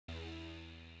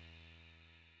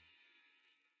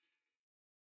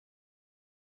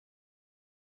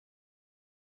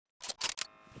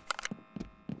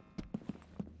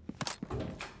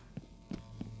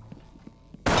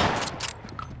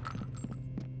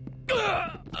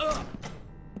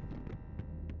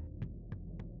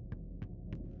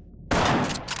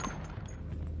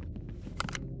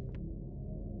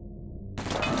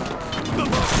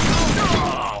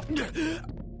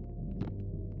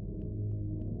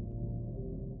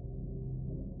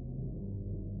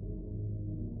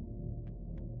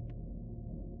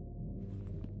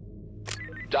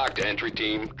Dock to entry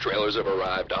team. Trailers have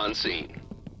arrived on scene.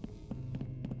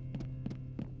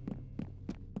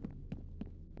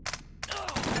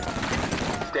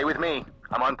 Stay with me.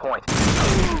 I'm on point.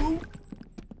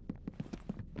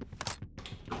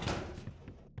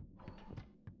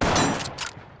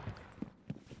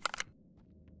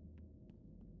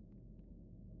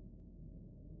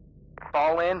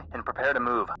 Fall in and prepare to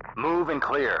move. Move and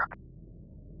clear.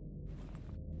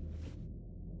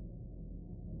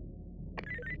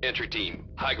 Entry team.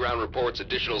 High ground reports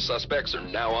additional suspects are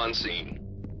now on scene.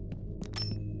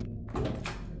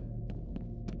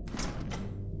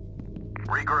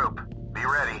 Regroup. Be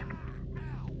ready.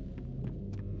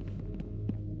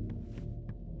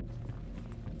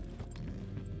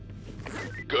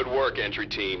 Good work, entry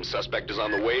team. Suspect is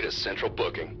on the way to central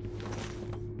booking.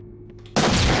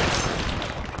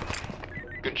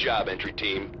 Good job, entry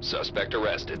team. Suspect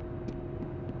arrested.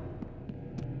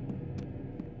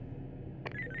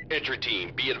 Entry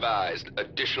team, be advised.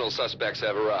 Additional suspects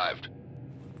have arrived.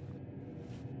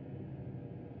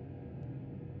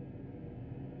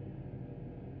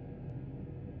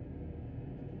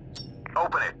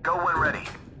 Open it. Go when ready.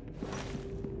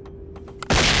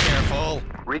 Careful.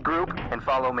 Regroup and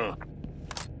follow me.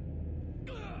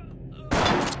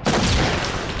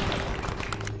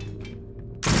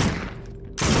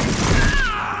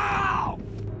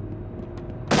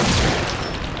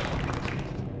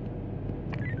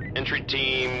 Entry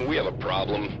team, we have a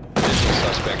problem. Additional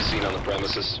suspects seen on the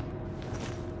premises.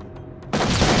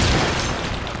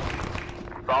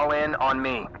 Fall in on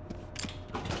me.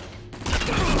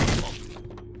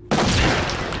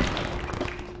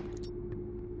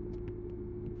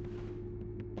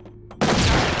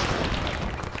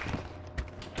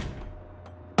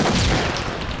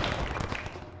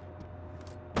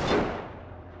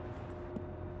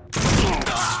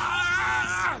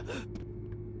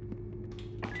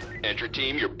 Entry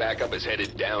team, your backup is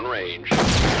headed downrange.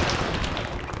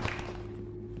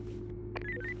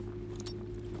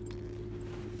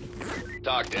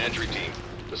 Talk to entry team.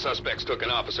 The suspects took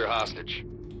an officer hostage.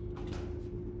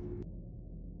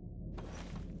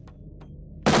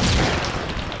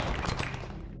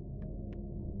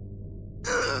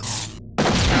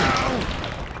 Ow!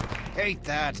 Hate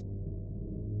that.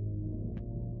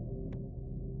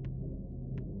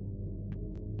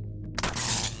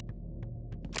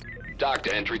 Dock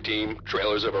to entry team.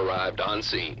 Trailers have arrived on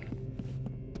scene.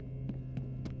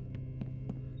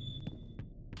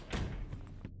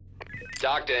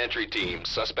 Dock to entry team.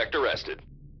 Suspect arrested.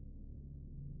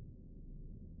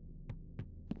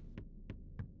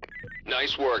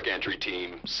 Nice work, entry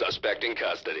team. Suspect in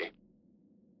custody.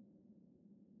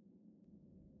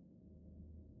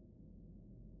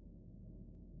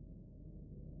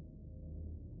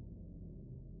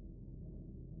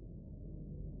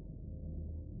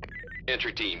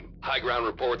 Entry team, high ground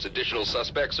reports additional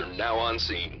suspects are now on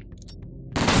scene.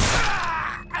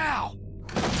 Ow!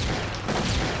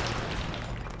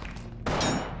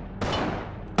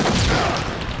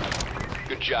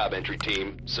 Good job, entry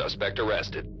team. Suspect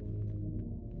arrested.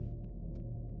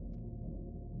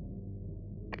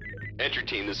 Entry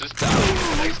team, this is Tom.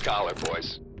 Nice collar,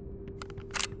 boys.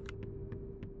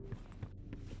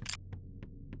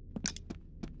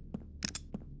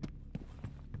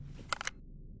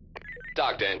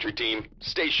 Dock to entry team.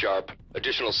 Stay sharp.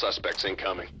 Additional suspects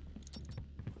incoming.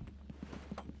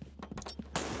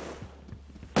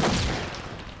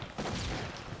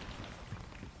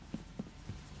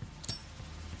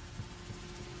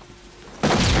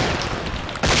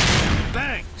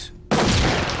 Thanks.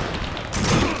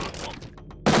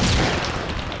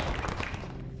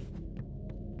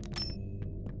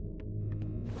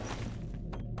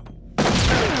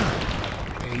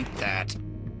 Hate that.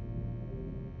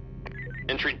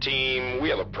 Entry team, we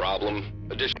have a problem.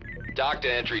 Dock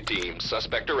to entry team.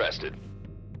 Suspect arrested.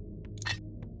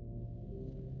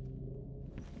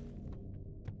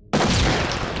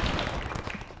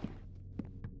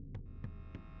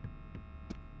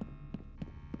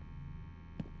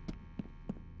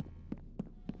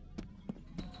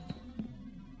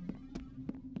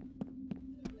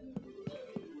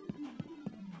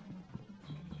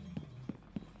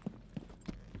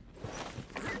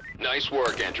 Nice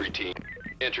work, entry team.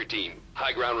 Entry team,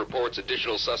 high ground reports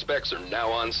additional suspects are now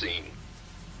on scene.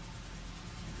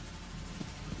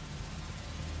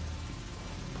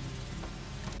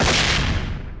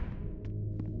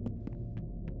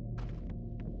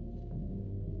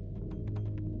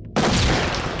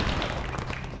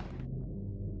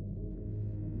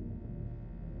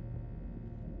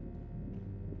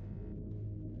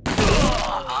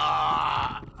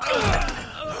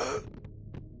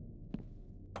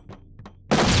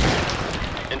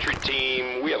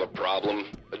 team, we have a problem.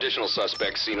 Additional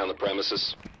suspects seen on the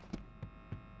premises.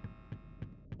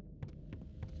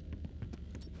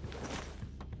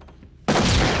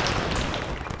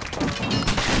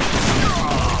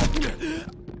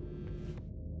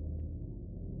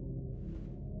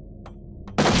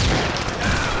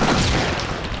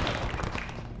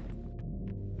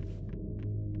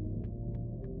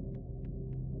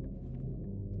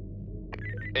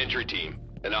 Entry team,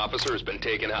 an officer has been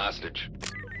taken hostage.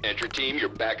 Entry team, your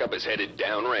backup is headed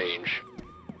downrange.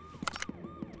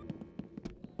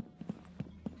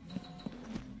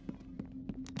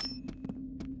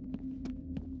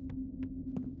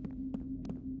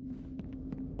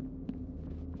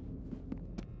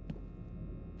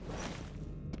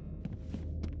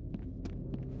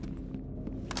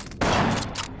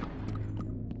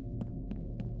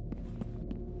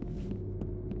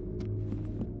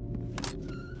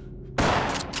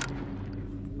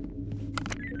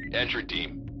 Entry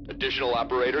team, additional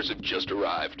operators have just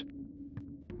arrived.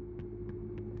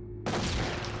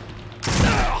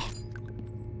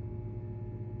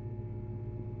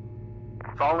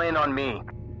 Fall in on me.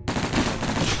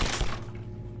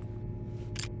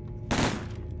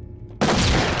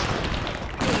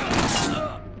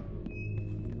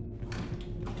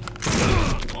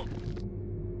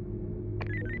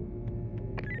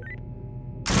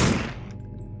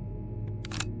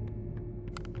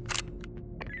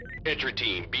 Entry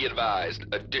team, be advised,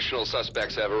 additional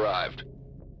suspects have arrived.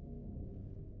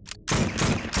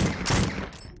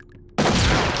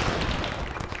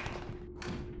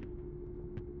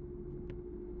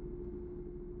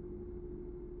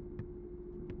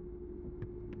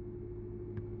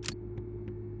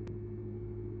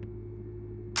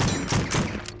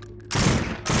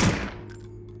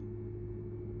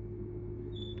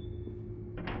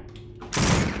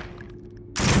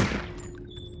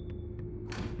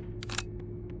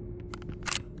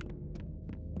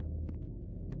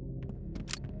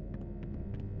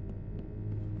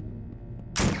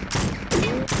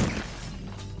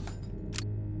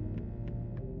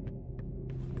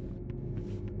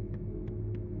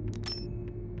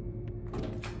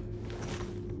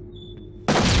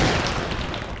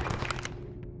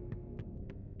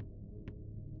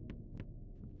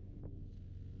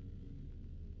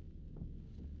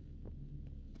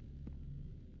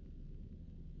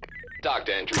 Dock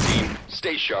to entry team,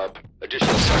 stay sharp.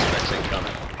 Additional suspects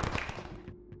incoming.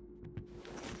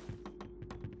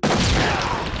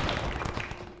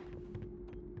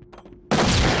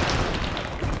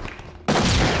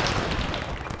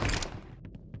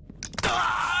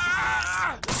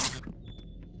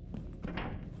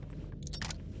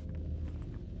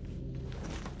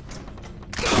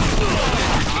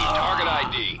 Target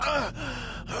ID.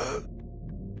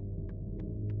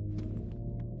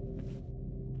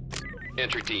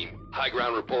 Entry team, high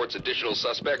ground reports additional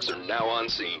suspects are now on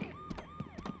scene.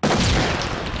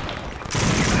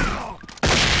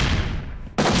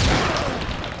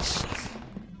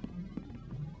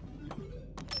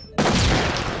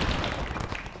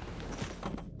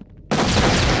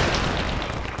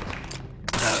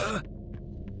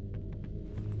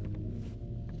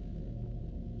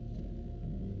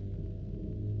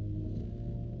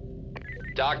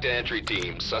 Dock to entry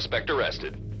team, suspect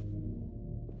arrested.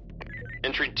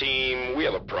 Entry team, we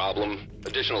have a problem.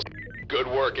 Additional... Good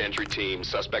work, entry team.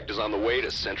 Suspect is on the way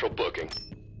to central booking.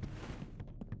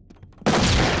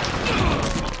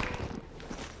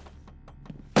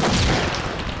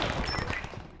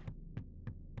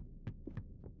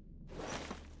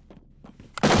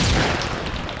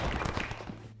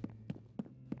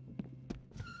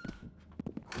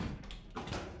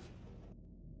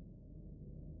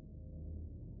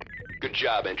 Good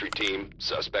job, entry team.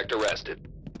 Suspect arrested.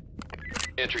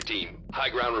 Entry team, high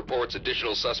ground reports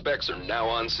additional suspects are now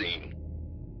on scene.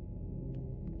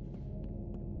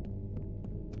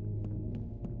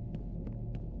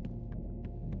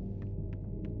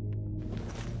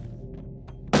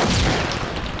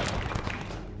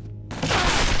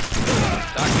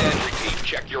 Dock to entry team,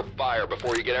 check your fire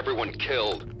before you get everyone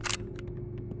killed.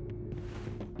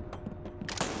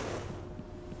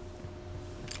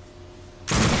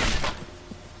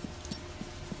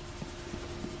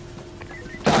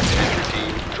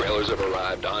 Trailers have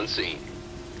arrived on scene.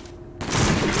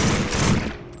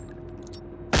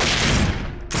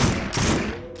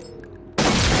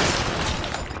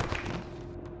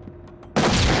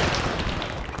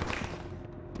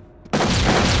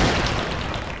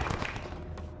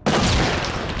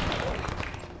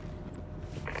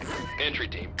 Entry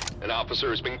team, an officer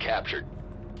has been captured.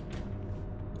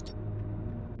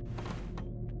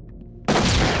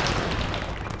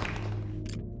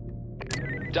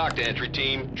 Dock to entry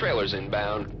team, trailers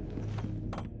inbound.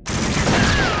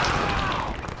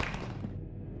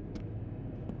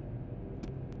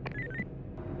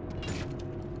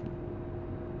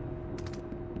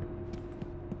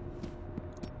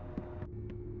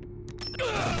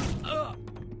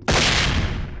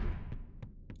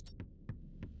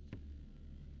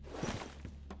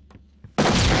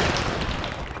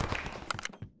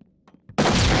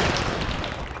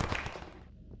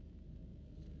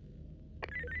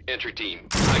 Entry team,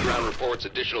 high ground reports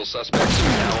additional suspects are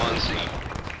now on scene.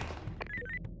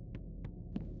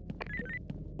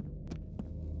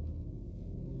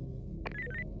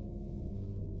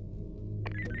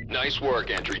 Nice work,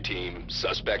 entry team.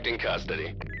 Suspect in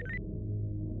custody.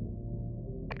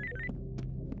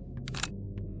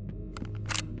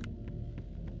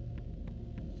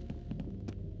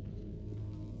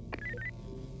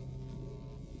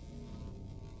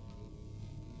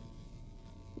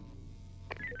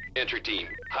 Entry team,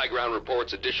 high ground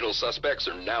reports additional suspects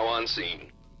are now on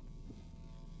scene.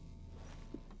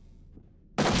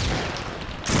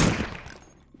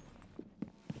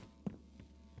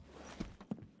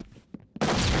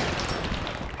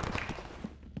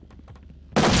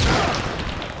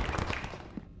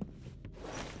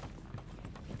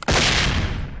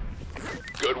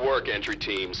 Good work, entry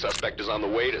team. Suspect is on the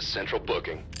way to central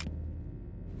booking.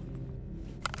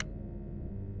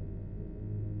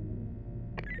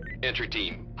 Entry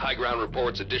team, high ground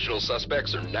reports additional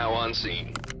suspects are now on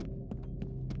scene.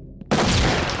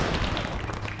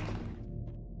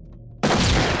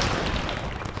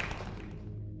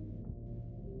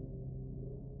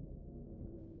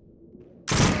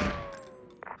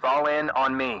 Fall in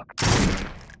on me.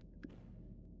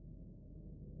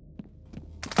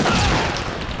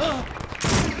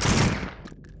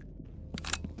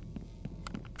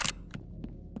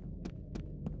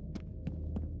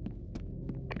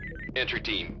 Entry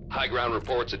team, high ground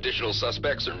reports additional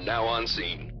suspects are now on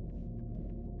scene.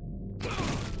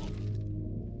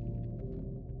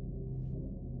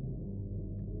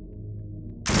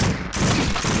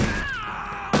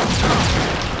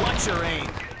 Watch your aim.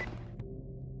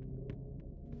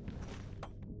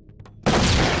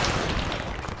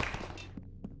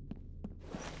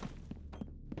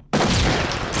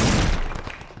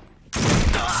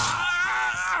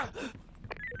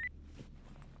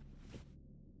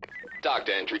 Dock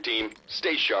to entry team,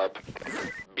 stay sharp.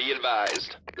 Be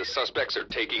advised, the suspects are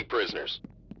taking prisoners.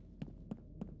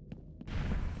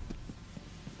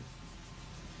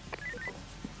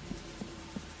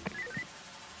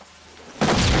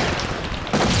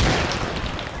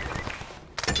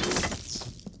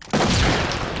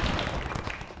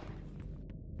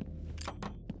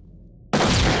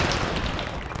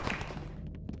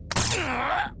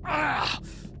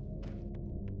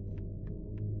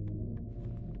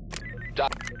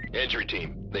 Entry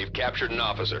team, they've captured an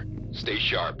officer. Stay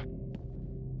sharp.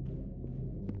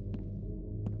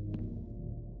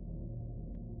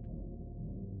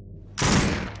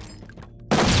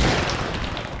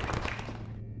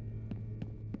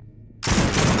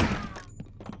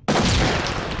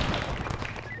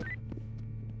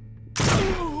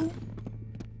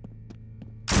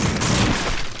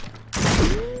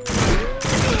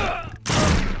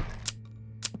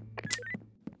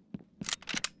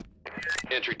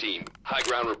 Entry team, high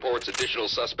ground reports additional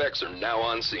suspects are now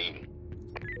on scene.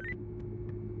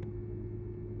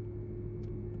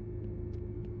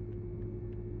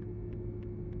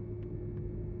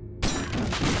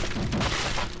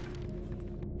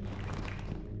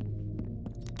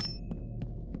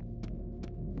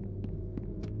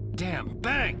 Damn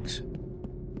bangs!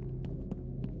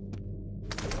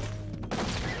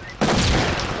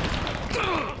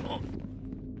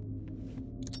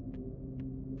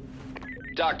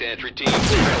 Dock to entry team,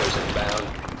 trailers inbound.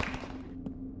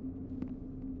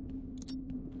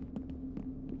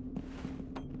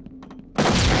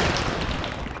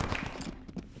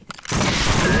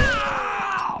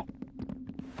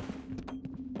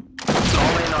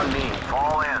 Fall in on me.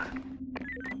 Fall in.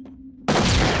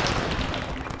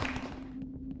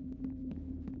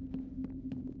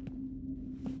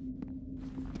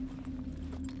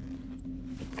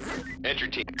 Entry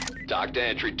team, dock to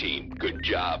entry team. Good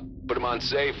job. Put him on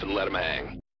safe and let him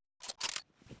hang.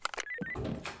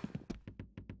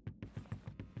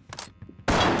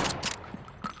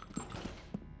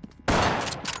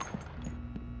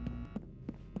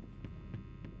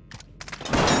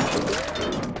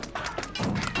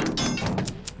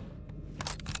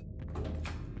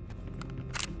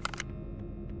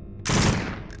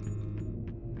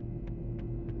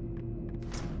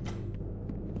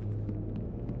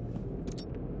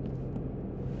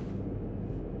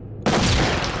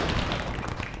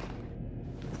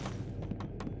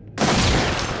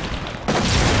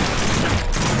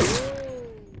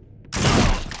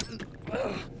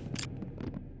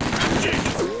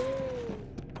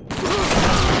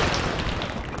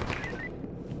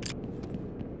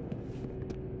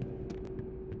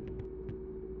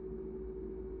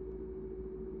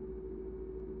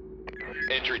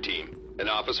 Entry team, an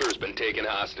officer has been taken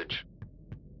hostage.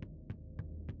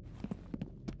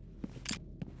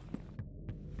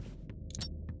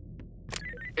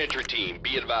 Entry team,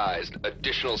 be advised,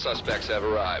 additional suspects have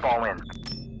arrived. Fall in.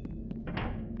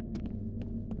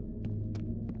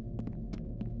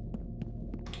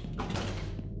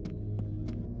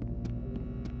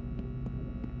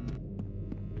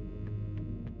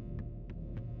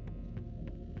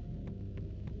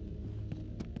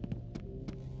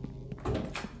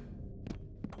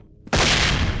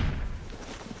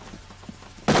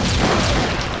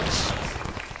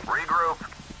 Regroup.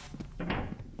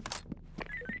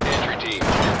 Entry team,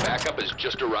 backup has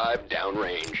just arrived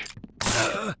downrange.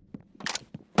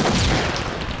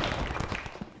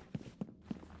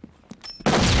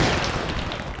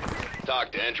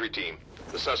 Talk to entry team.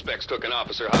 The suspects took an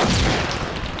officer hostage.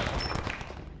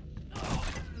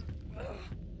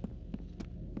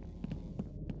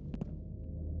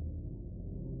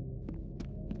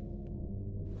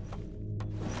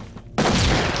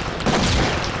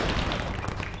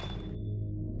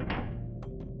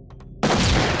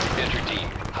 Entry team,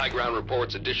 high ground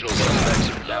reports additional suspects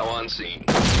are now on scene.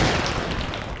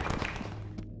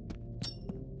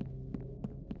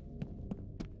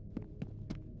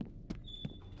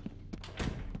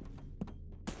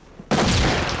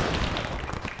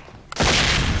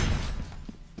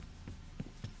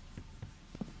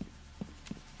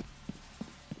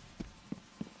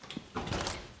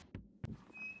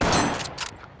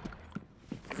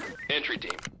 Entry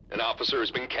team, an officer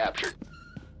has been captured.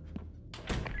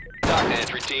 Talk to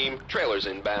entry team, trailers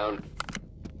inbound.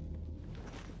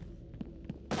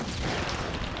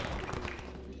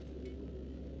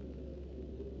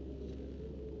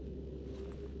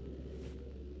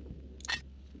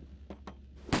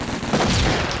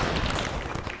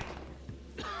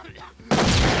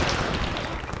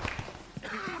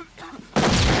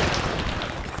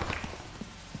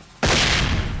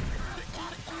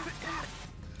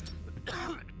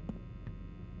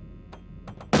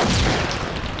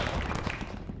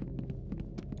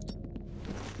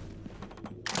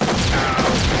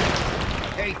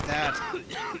 Hate that.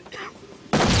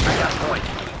 I got point.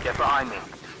 Get behind me.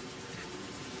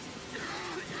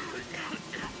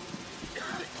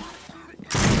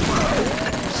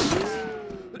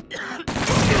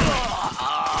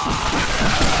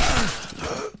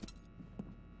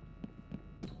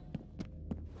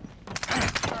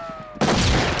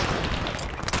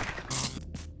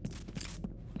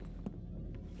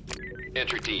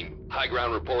 Entry team, high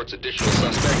ground reports additional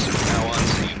suspects are now on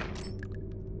scene.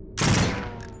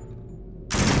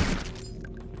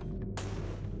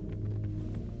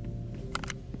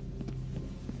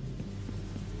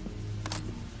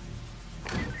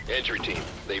 Entry team,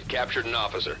 they've captured an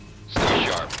officer. Stay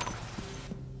sharp.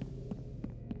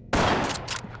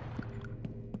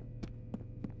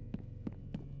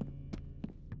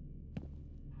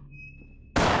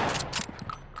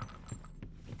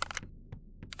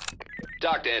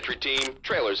 Talk to entry team,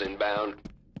 trailers inbound.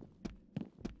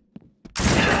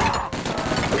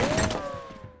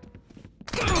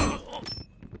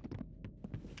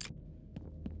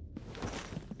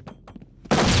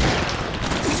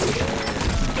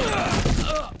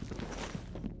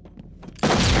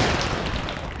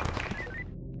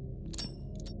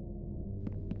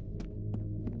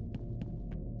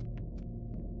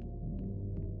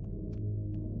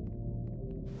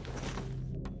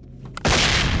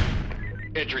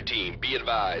 Entry team, be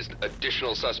advised,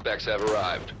 additional suspects have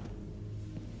arrived.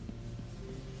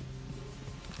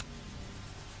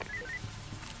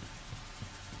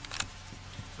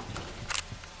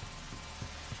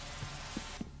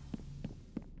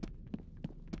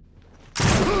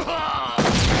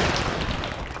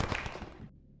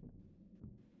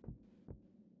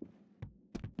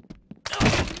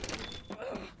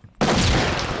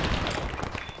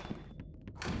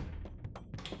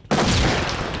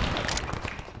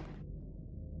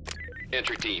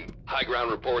 Entry team, high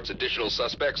ground reports additional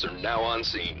suspects are now on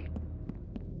scene.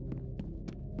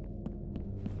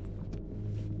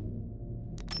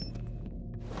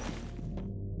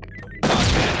 Talk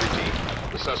to entry team.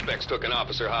 The suspects took an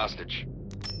officer hostage.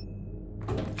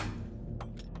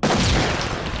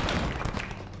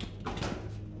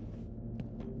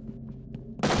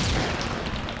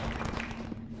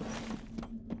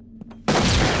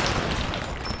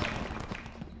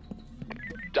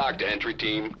 Talk to entry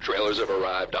team. Trailers have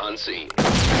arrived on scene.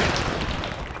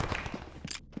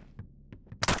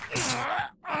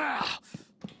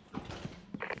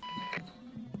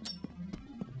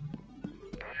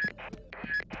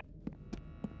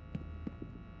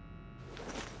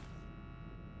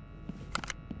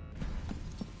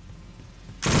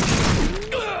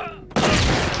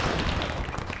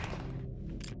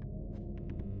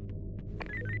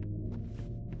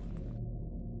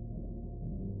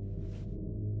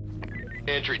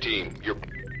 Entry team,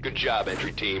 good job,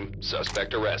 entry team.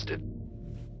 Suspect arrested.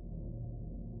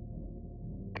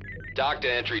 Dock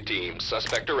to entry team.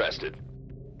 Suspect arrested.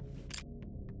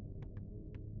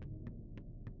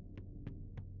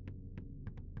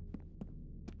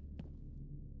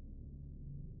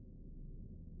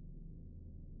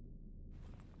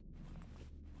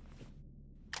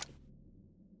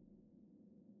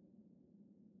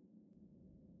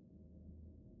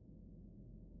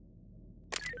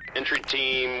 Entry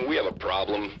team, we have a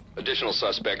problem. Additional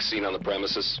suspects seen on the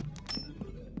premises.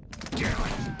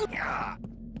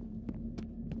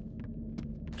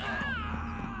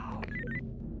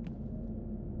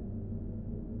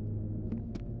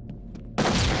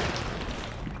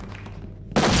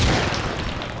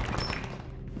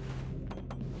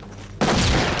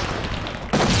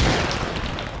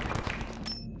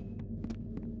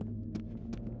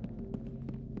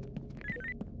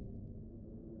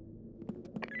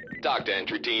 Dock to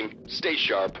entry team. Stay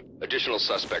sharp. Additional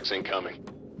suspects incoming.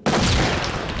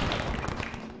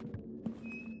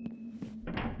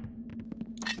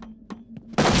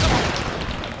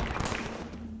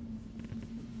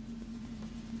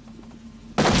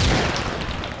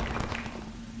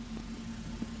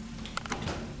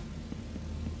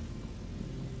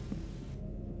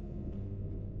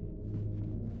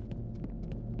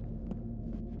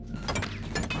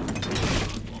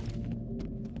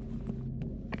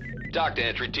 Dock to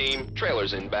entry team.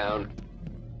 Trailers inbound.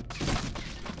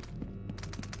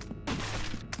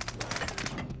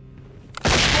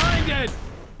 Blinded!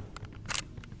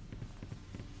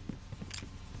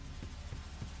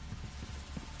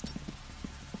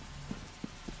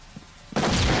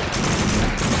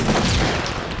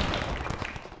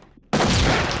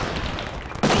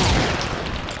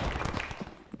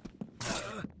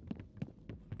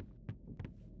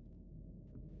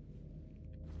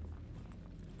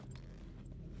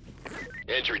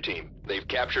 Entry team, they've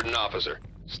captured an officer.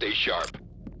 Stay sharp.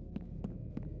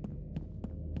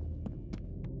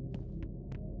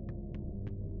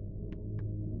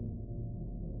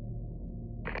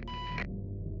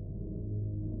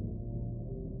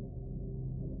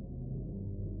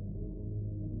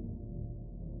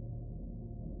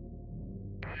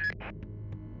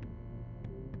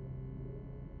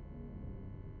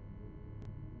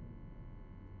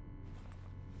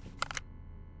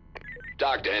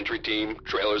 Dock to entry team.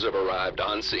 Trailers have arrived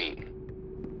on scene.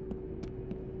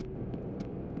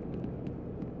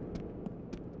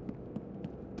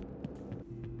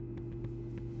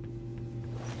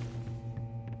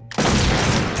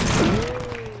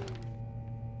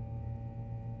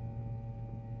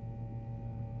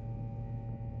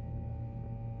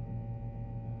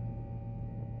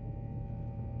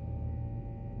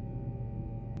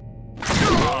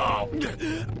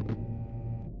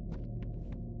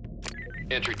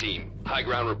 Entry team, high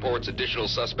ground reports additional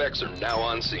suspects are now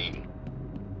on scene.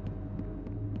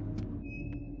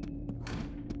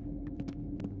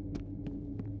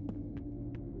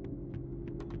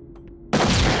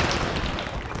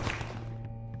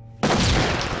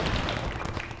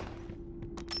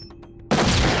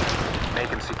 Make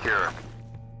him secure.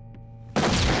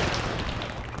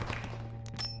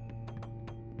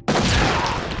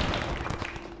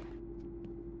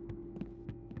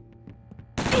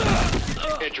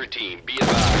 Entry team, be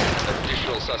advised.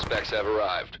 Additional suspects have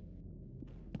arrived.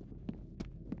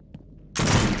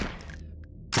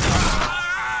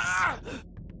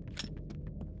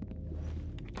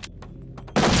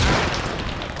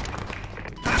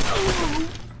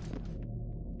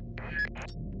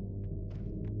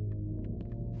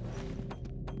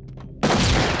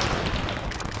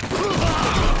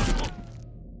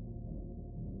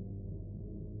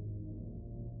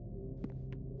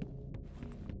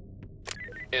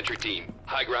 Entry team,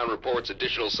 high ground reports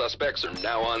additional suspects are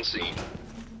now on scene.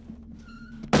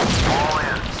 All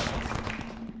in.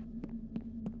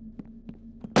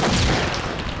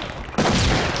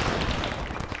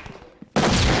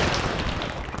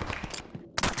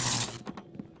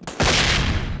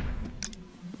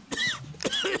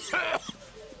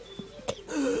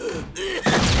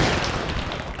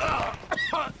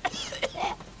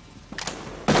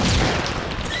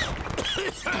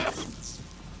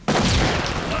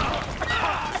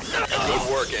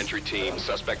 Good work, entry team.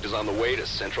 Suspect is on the way to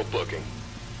central booking.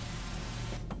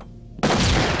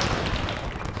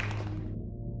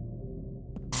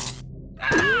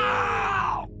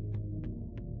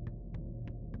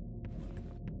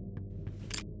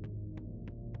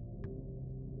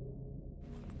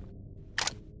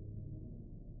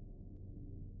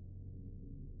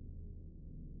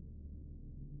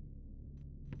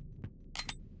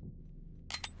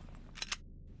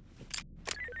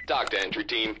 Dock to entry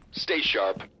team. Stay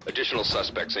sharp. Additional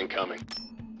suspects incoming.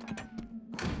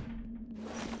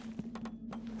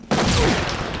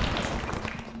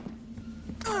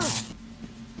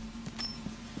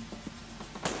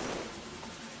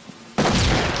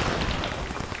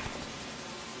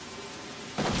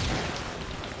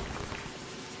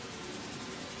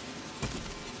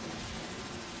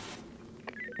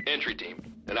 Entry team.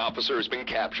 An officer has been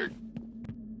captured.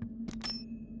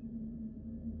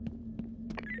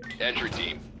 Entry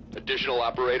team. Additional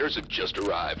operators have just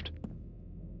arrived.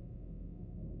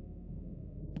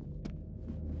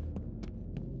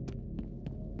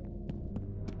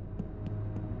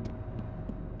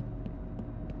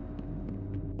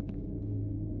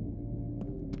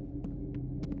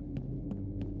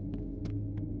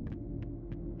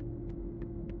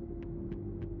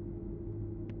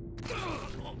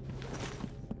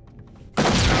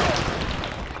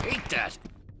 Hate that.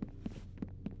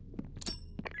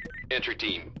 Entry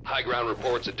team. High ground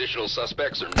reports additional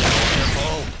suspects are now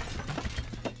on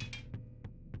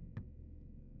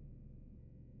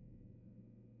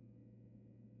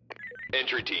their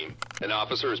Entry team. An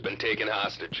officer has been taken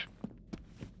hostage.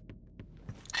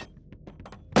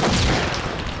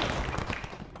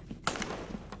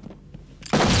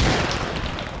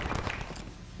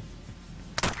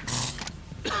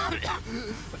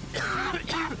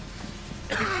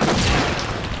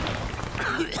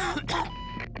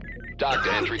 Dock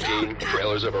to entry team.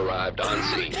 Trailers have arrived on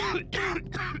scene.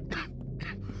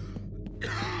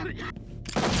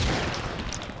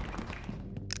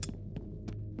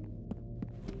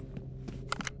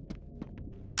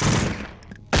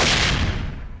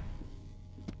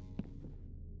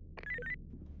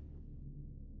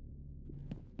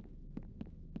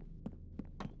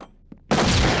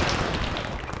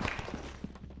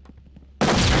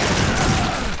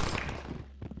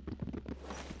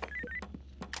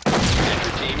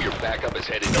 Your backup is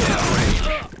headed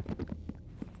downrange.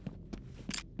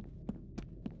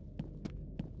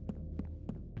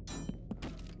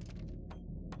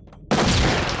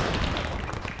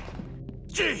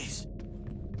 Jeez.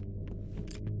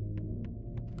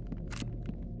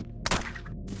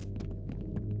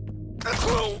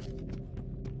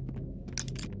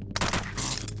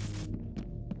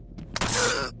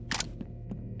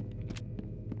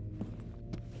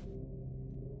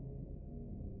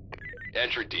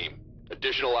 Entry team.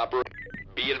 Additional operators.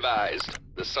 Be advised.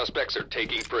 The suspects are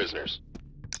taking prisoners.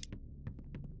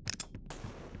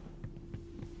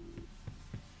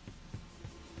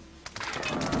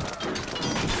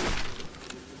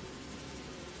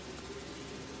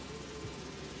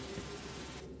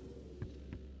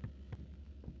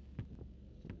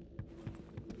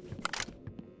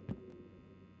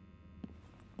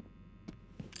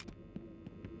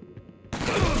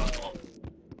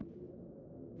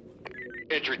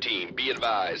 Entry team, be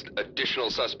advised. Additional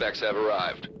suspects have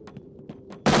arrived.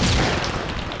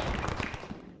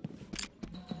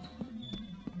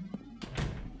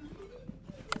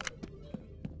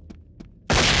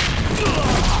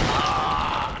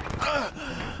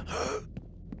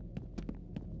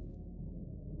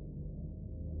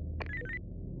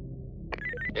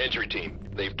 Entry team,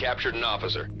 they've captured an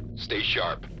officer. Stay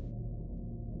sharp.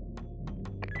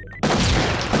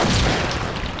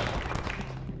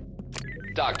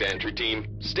 Dock to entry team.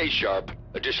 Stay sharp.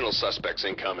 Additional suspects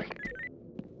incoming.